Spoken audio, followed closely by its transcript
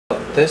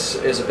This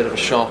is a bit of a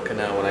shocker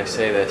now when I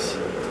say this.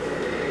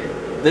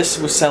 This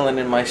was selling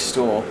in my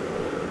store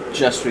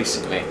just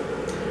recently.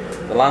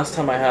 The last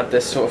time I had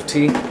this sort of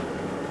tea,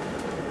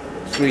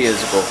 3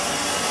 years ago.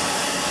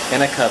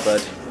 In a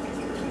cupboard,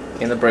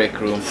 in the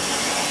break room,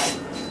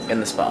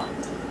 in the spa.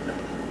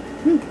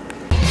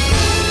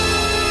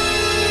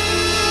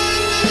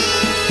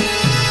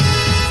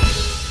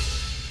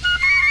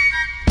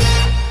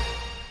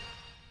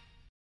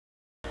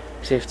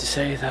 Safe to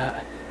say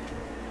that,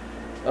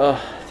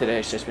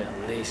 today's just been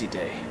a lazy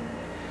day.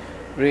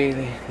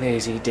 Really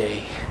lazy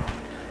day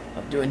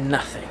of doing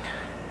nothing.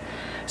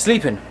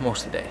 Sleeping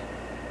most of the day.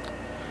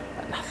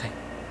 And nothing.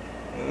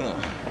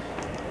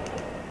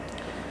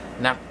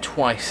 Napped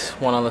twice,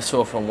 one on the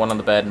sofa and one on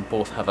the bed, and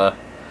both have a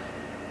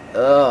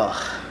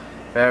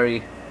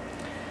very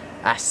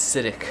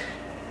acidic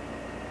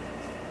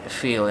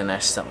feel in their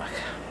stomach.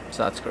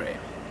 So that's great.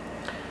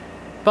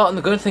 But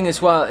the good thing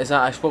as well is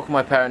that I spoke with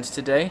my parents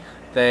today.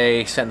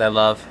 They sent their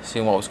love,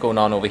 seeing what was going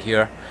on over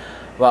here.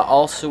 But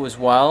also as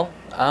well,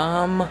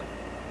 had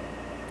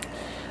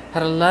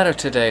a letter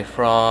today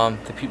from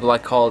the people I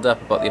called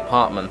up about the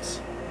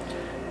apartments,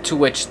 to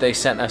which they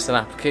sent us an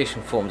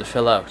application form to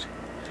fill out.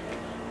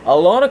 A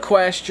lot of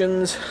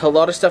questions, a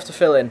lot of stuff to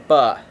fill in,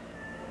 but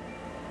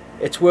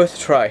it's worth a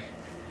try.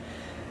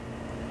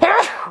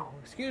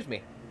 Excuse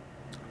me.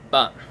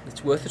 But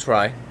it's worth a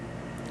try.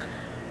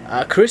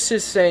 Chris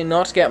is saying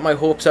not to get my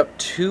hopes up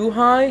too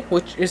high,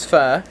 which is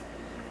fair,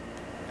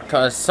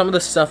 because some of the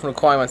stuff and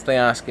requirements they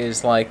ask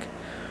is like,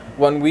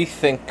 when we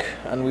think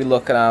and we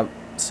look at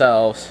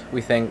ourselves,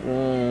 we think,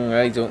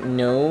 I don't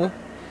know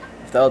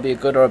if that'll be a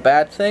good or a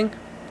bad thing,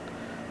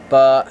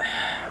 but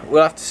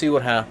we'll have to see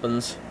what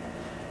happens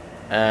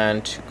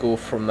and go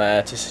from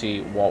there to see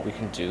what we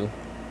can do.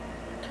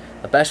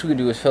 The best we can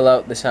do is fill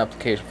out this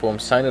application form,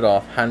 sign it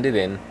off, hand it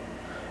in,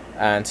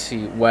 and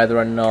see whether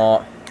or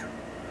not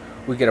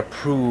we get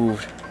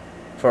approved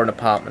for an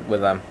apartment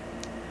with them.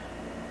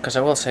 Because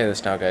I will say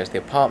this now, guys, the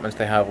apartments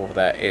they have over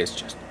there is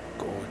just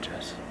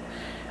gorgeous.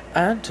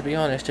 And to be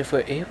honest, if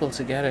we're able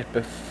to get it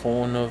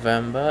before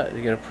November to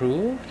get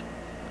approved,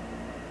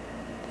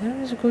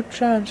 there is a good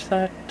chance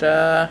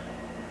that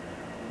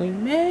we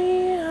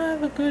may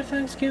have a good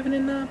Thanksgiving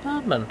in that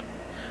apartment.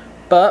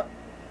 But,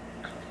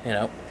 you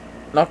know,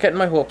 not getting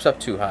my hopes up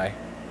too high.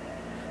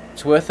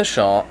 It's worth a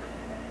shot,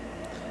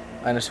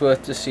 and it's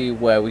worth to see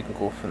where we can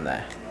go from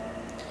there.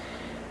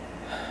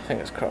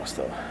 Fingers crossed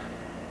though.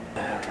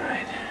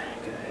 Alright,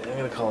 good. I'm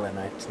gonna call it a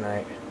night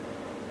tonight.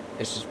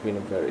 It's just been a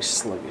very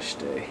sluggish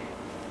day,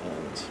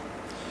 and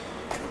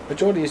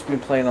majority has been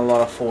playing a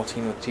lot of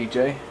 14 with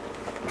TJ.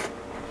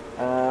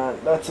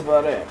 That's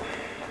about it.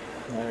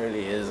 That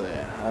really is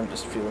it. I'm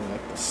just feeling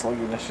like the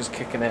sluggishness is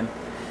kicking in.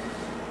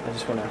 I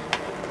just wanna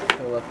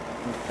curl up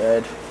in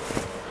bed,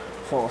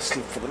 fall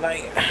asleep for the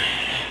night,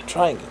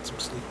 try and get some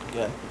sleep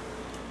again.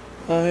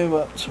 I'm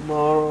up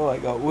tomorrow, I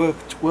got work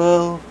at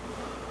 12,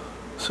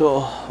 so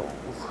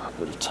a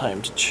bit of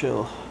time to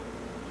chill.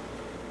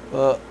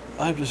 But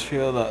I just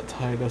feel that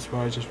tiredness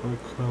where I just want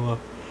to curl up.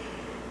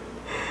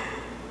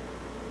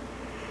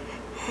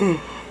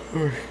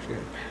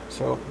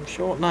 So,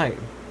 short night.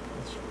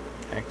 That's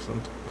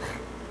excellent.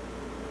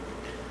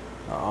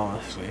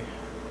 Honestly,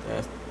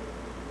 that's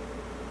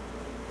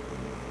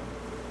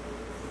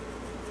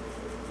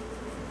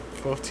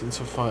 14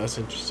 so far is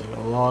interesting.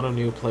 A lot of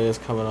new players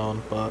coming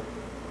on, but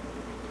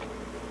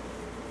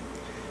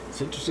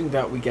it's interesting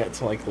that we get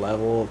to like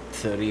level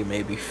 30,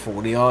 maybe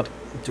 40 odd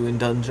doing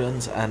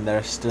dungeons, and there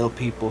are still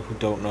people who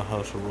don't know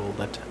how to roll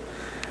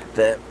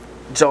their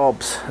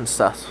jobs and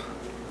stuff.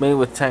 Mainly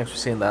with tanks, we're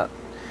seeing that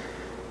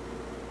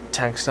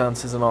tank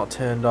stances are not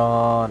turned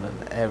on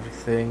and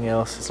everything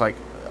else is like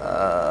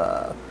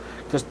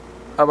because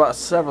about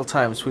several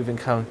times we've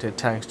encountered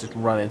tanks just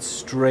running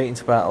straight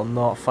into battle,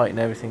 not fighting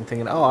everything,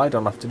 thinking, oh, I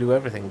don't have to do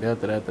everything.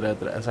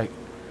 It's like,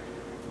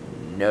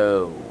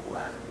 no,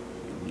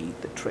 you need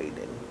the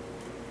training.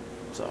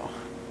 So,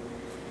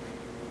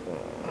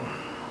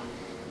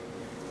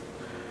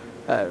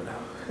 I don't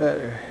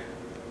know.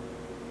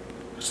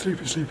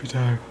 Sleepy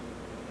time.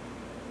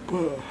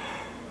 But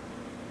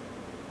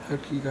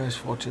hope you guys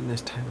for watching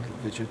this tiny little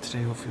video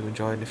today. Hope you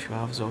enjoyed, and if you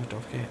have, as always,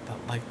 don't forget that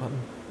like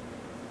button.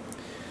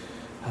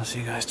 I'll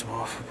see you guys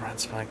tomorrow for a brand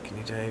spanking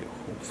new day.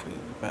 Hopefully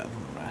it'll be better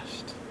than the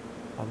rest.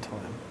 Until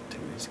then, take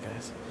it easy,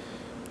 guys.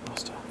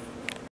 Master.